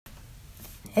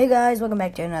Hey guys, welcome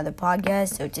back to another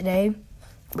podcast. So today,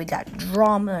 we got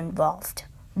drama involved.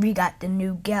 We got the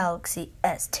new Galaxy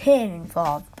S10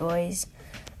 involved, boys.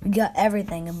 We got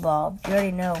everything involved. You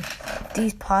already know,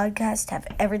 these podcasts have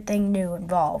everything new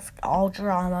involved. All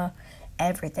drama,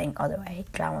 everything. Although I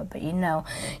hate drama, but you know,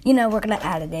 we're going to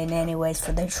add it in anyways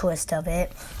for the twist of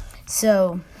it.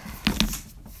 So,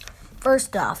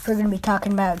 first off, we're going to be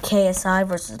talking about KSI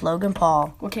versus Logan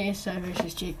Paul. Well, KSI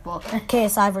versus Jake Paul.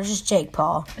 KSI versus Jake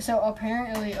Paul. So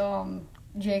apparently,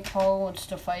 Jake Paul wants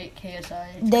to fight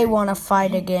KSI. They want to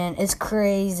fight again. It's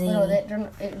crazy. Well, no,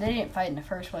 they didn't fight in the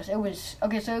first place. It was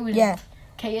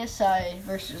KSI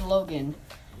versus Logan,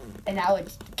 and now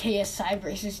it's KSI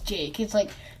versus Jake. It's like,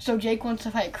 so Jake wants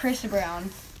to fight Chris Brown,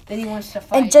 then he wants to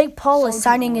fight. And Jake Paul is Soulja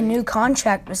signing Boy. a new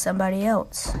contract with somebody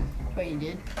else. Wait, he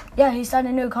did? Yeah, he signed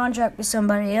a new contract with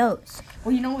somebody else.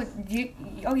 Well, you know what? He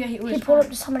He pulled up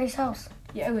to somebody's house.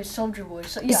 Yeah, it was Soulja Boy.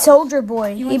 So, It's Soulja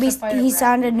Boy. He wants to fight a He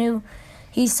signed rapper.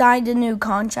 He signed a new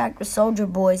contract with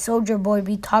Soulja Boy. Soulja Boy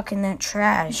be talking that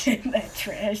trash. That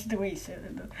trash, the way he said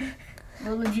it, though.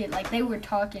 But legit, like, they were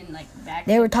talking, like, back.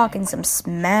 They were talking some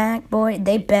smack, boy.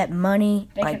 They bet money.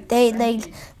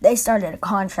 They started a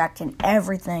contract and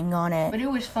everything on it. But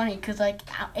it was funny, because, like,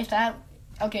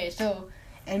 so,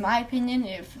 in my opinion,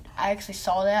 if I actually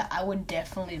saw that, I would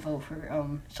definitely vote for,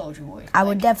 Soulja Boy. I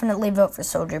would definitely vote for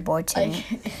Soulja Boy, too. Like,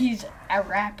 he's a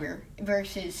rapper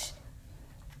versus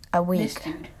a this week.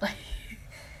 dude.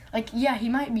 Like, yeah, he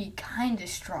might be kind of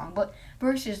strong, but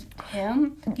versus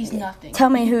him, he's nothing. Tell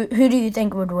me, who do you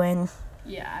think would win?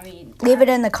 Yeah, I mean... Leave it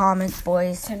in the comments,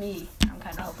 boys. To me, I'm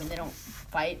kind of hoping they don't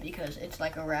fight because it's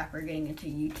like a rapper getting into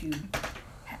YouTube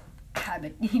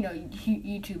habit,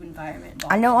 YouTube environment.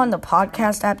 I know on the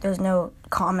podcast app there's no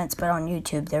comments, but on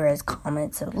YouTube there is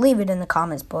comments. So leave it in the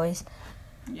comments, boys.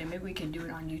 Yeah, maybe we could do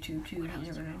it on YouTube too. You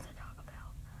never know.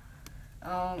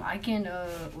 I can,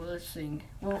 let's see.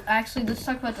 Well, actually, let's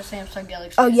talk about the Samsung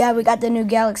Galaxy. Oh, yeah, we got the new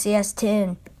Galaxy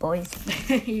S10, boys.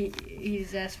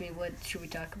 He's asked me, what should we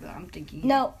talk about? I'm thinking...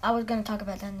 No, I was going to talk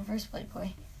about that in the first place,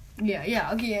 boy.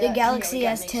 Yeah, okay. The Galaxy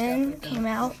S10 came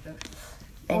out,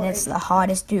 and it's the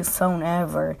hottest new phone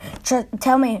ever.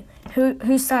 Tell me,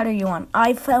 whose side are you on,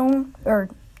 iPhone or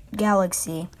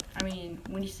Galaxy? I mean,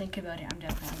 when you think about it, I'm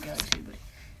definitely on Galaxy, but...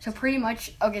 So pretty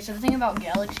much, so the thing about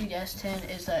Galaxy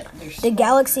S10 is that there's... The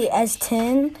Galaxy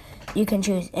S10, you can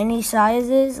choose any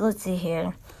sizes. Let's see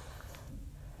here.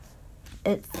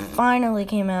 It finally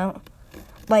came out.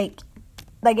 Like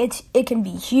it can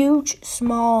be huge,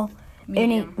 small,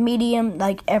 medium,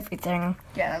 like everything.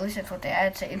 Yeah, at least that's what they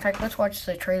had to say. In fact, let's watch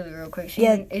the trailer real quick.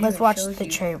 Let's watch the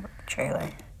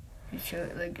trailer.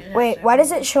 Wait, Wait, why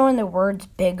does it show in the words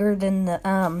bigger than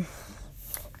the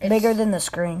bigger than the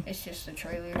screen? It's just the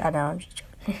trailer. I know. I'm just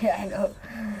joking. Yeah, I know.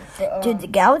 But, Dude, the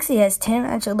Galaxy S10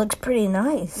 actually looks pretty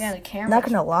nice. Yeah, the camera. Not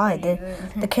gonna lie,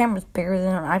 the camera's bigger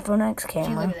than an iPhone X See,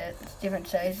 camera. look at that. It's different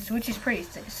sizes, which is pretty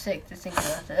sick to think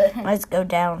about that. Let's go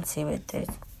down and see what there's.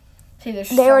 See, there's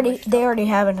They already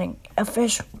have an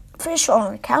official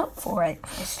account for it.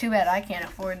 It's too bad I can't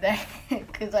afford that,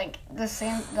 cause like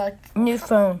New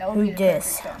phone. that would Who be the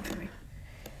dis? perfect song for me.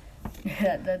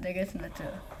 that I guess that's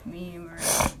a meme or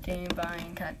game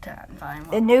buying buying.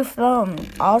 The new phone.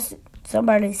 Also,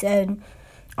 somebody said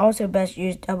also best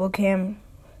use double cam.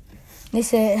 They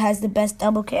said it has the best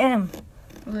double cam.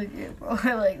 Look,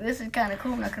 like this is kind of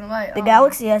cool. I'm not gonna lie. The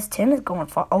Galaxy S10 is going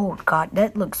far. Oh God,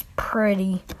 that looks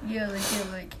pretty. Yeah,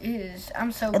 like it is.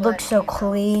 I'm so. It glad looks so came out.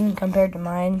 clean compared to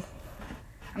mine.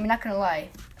 I mean, not gonna lie.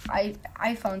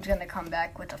 iPhone's gonna come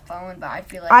back with a phone, but I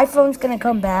feel like iPhone's gonna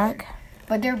come back.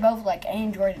 But they're both like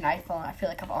Android and iPhone. I feel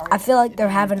like I feel like they're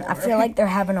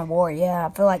having a war. Yeah, I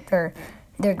feel like they're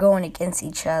going against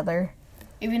each other.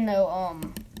 Even though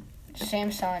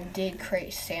Samsung did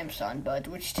create Samsung Buds,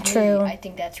 which to True. me I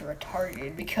think that's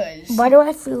retarded because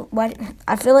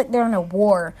I feel like they're in a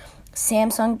war.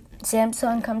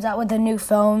 Samsung comes out with a new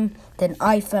phone, then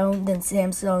iPhone, then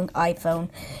Samsung, iPhone.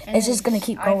 and It's just gonna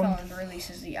keep going. iPhone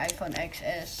releases the iPhone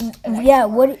XS. and Yeah,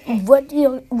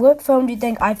 iPhone. what phone do you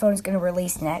think iPhone's gonna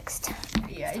release next?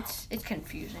 Yeah, it's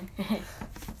confusing.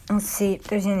 Let's see if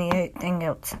there's anything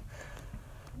else.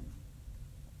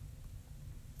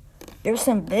 There's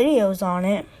some videos on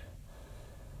it.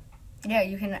 Yeah,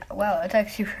 you can. Wow, it's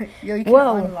actually. You can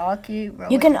Whoa. unlock it.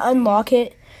 You can unlock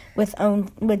it with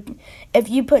if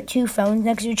you put two phones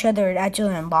next to each other, it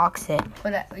actually unlocks it.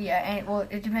 But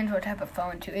it depends what type of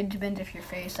phone too. It depends if your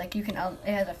face, like you can.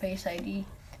 It has a Face ID,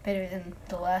 better than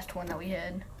the last one that we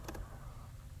had,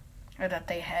 or that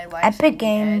they had. Epic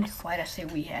Games. Why did I say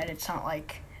we had? It's not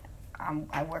like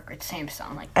I work with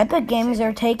Samsung. Like Epic Games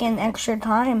are taking extra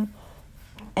time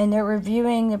and they're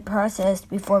reviewing the process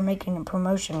before making the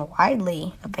promotion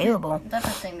widely available. That's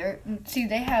the thing.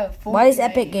 They have. Why is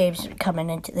Epic Games coming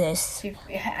into this? See,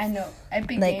 I know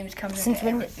Epic Games comes into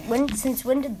everything. Since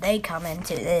when did they come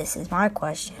into this? Is my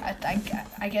question.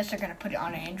 I guess they're gonna put it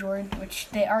on Android, which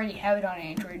they already have it on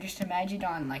Android. Just imagine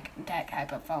on like that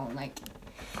type of phone, like.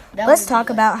 Let's talk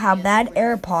about how bad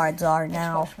AirPods are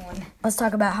now. Let's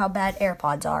talk about how bad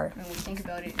AirPods are. When we think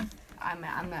about it,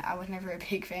 I was never a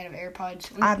big fan of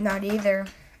AirPods. I'm not either.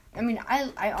 I mean,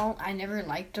 I never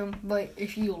liked them, but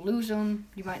if you lose them,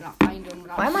 you might not find them.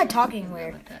 Why am I talking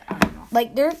weird? I don't know.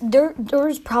 Like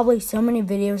there's probably so many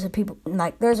videos of people.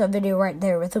 Like there's a video right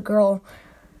there with a girl.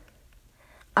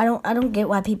 I don't get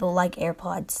why people like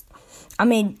AirPods. I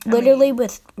mean,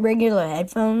 with regular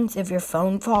headphones, if your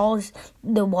phone falls,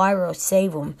 the wire will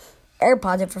save them.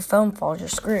 AirPods, if your phone falls, you're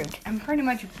screwed. And pretty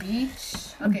much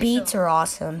Beats. Beats are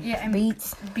awesome. Yeah, and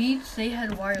Beats, they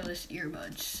had wireless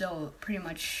earbuds, so pretty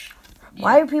much. Yeah.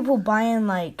 Why are people buying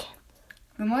like?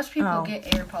 But most people get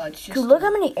AirPods just. Dude, look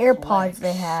how many AirPods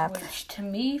they have. Which to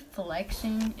me,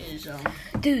 flexing is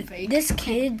Dude, fake. This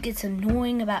kid gets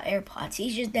annoying about AirPods. He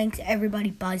just thinks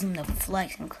everybody buys him the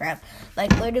flex and crap.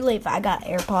 Like literally, if I got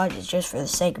AirPods, it's just for the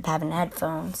sake of having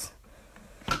headphones.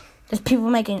 There's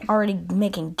people already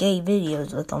making gay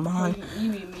videos with them on.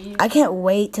 I can't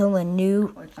wait till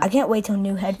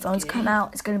new headphones come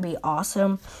out. It's gonna be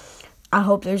awesome. I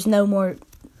hope there's no more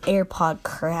AirPod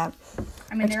crap.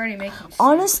 I mean, they're already making sense.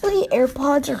 Honestly,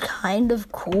 AirPods are kind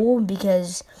of cool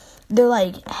because they're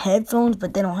like headphones,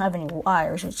 but they don't have any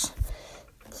wires. It's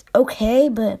okay,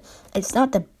 but it's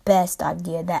not the best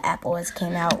idea that Apple has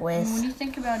came out with. When you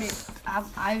think about it,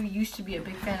 I used to be a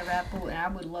big fan of Apple, and I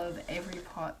would love every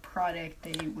product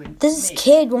they would This make,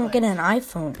 kid won't get an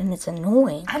iPhone, and it's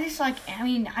annoying. I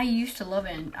used to love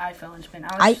iPhones, but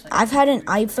I've had an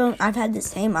iPhone. I've had the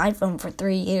same iPhone for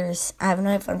 3 years. I have an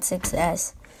iPhone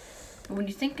 6S. When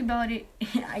you think about it,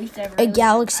 I used to have a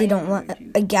Galaxy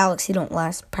don't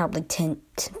last probably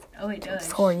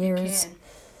 4 years.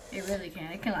 It really can.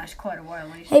 It can last quite a while.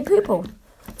 Hey people,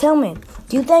 tell me,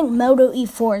 do you think Moto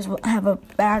E4s will have a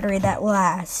battery that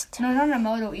lasts? No, not a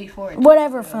Moto E4.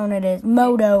 Whatever phone it is,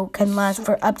 Moto can last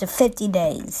for up to 50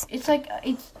 days. It's like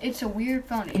it's a weird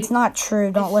phone. It's not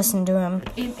true. Don't listen to him.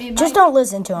 Just don't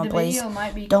listen to him, please.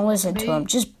 Don't listen to him.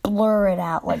 Just blur it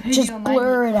out. Like just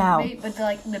blur it out. But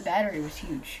the battery was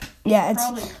huge. Yeah,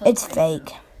 it's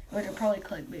fake. But it probably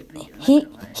clickbait video.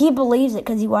 He believes it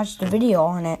because he watched a video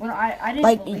on it. Well, I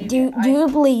didn't believe it. Do you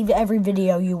believe every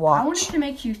video you watch? I wanted to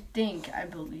make you think I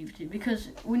believed it because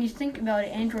when you think about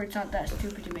it, Android's not that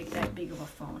stupid to make that big of a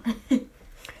phone.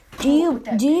 Do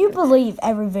you believe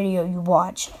every video you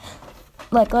watch?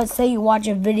 Like, let's say you watch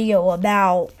a video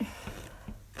about,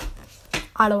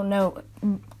 I don't know,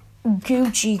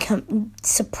 Gucci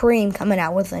Supreme coming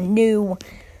out with a new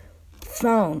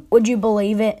phone. Would you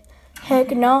believe it?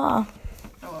 Heck no.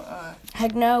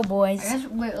 Heck no, boys.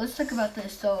 Wait, let's talk about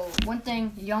this. So, one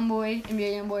thing, NBA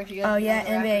Youngboy. If you guys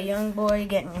NBA Youngboy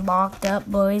getting locked up,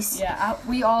 boys. Yeah,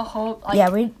 we all hope.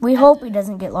 We hope he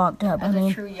doesn't get locked up. As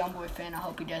a true Youngboy fan, I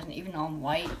hope he doesn't. Even though I'm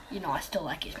white, I still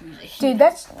like his music. Dude, it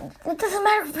doesn't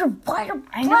matter if you're white or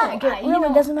black. It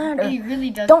really doesn't matter. It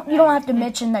really doesn't. You don't have to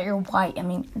mention that you're white. I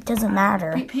mean, it doesn't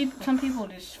matter. Some people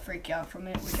just freak out from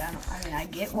it, which I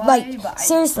get why. But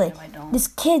seriously, I don't. This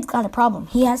kid's got a problem.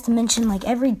 He has to mention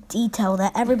every detail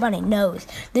that everybody knows.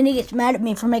 Then he gets mad at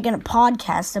me for making a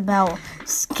podcast about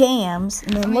scams.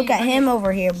 And then look at him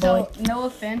over here, boy. So, no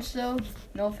offense, though.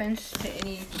 No offense to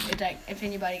any. If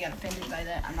anybody got offended by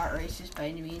that, I'm not racist by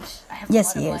any means.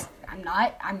 Yes, he is. I'm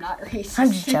not racist.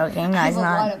 I'm just joking. I have a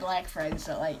lot of black friends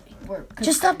that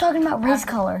just stop talking about race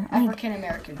color. African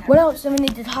American. What else do we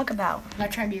need to talk about? I'm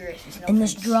not trying to be racist. In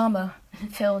this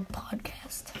drama-filled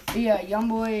podcast. Yeah,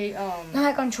 Youngboy.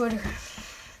 Back on Twitter.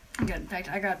 In fact,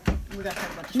 we gotta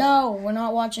talk about this. No, we're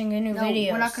not watching any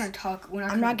videos. We're not gonna talk.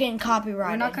 I'm not getting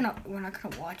copyrighted. We're not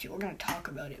gonna watch it. We're gonna talk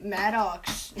about it.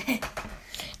 Maddox.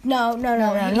 No.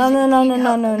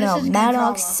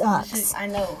 Maddox sucks. I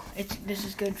know. This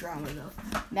is good drama though.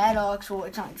 Maddox. Well,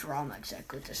 it's not drama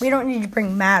exactly. We don't need to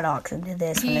bring Maddox into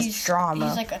this when it's drama.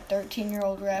 He's like a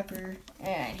 13-year-old rapper,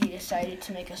 and he decided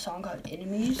to make a song called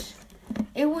 "Enemies."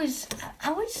 It was,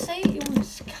 I would say it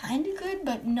was kind of good,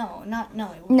 but no, not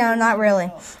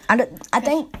really. I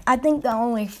think the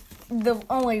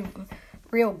only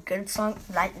real good song,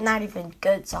 like not even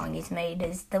good song he's made,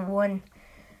 is the one.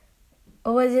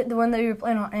 What was it? The one that we were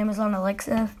playing on Amazon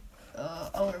Alexa?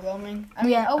 Overwhelming.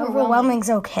 Overwhelming's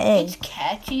okay. It's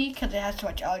catchy because it has too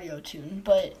much audio tune,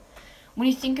 but when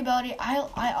you think about it,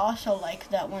 I also like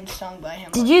that one song by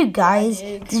him. Did you guys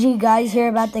hear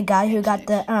about the guy who got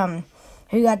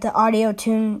the audio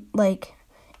tune like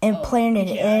implanted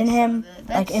in him,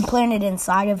 like implanted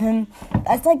inside of him?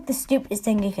 That's like the stupidest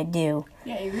thing you could do.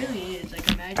 Yeah, it really is.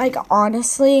 Like, imagine. Like,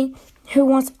 honestly, who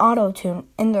wants auto tune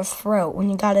in their throat when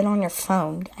you got it on your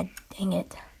phone? God dang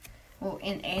it. Well,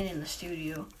 and in the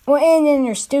studio. Well, and in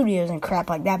your studios and crap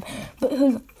like that. But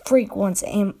who the freak wants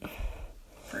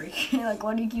Freak. Like,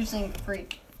 why do you keep saying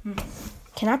freak?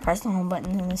 Can I press the home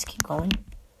button and just keep going?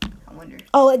 I wonder.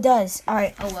 Oh, it does. All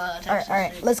right. Oh, wow. That's All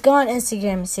right. Let's go on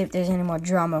Instagram and see if there's any more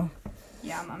drama.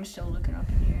 Yeah, I'm still looking up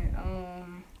in here.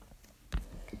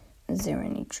 Is there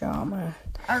any drama?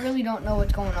 I really don't know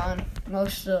what's going on.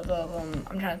 Most of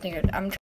I'm trying to think.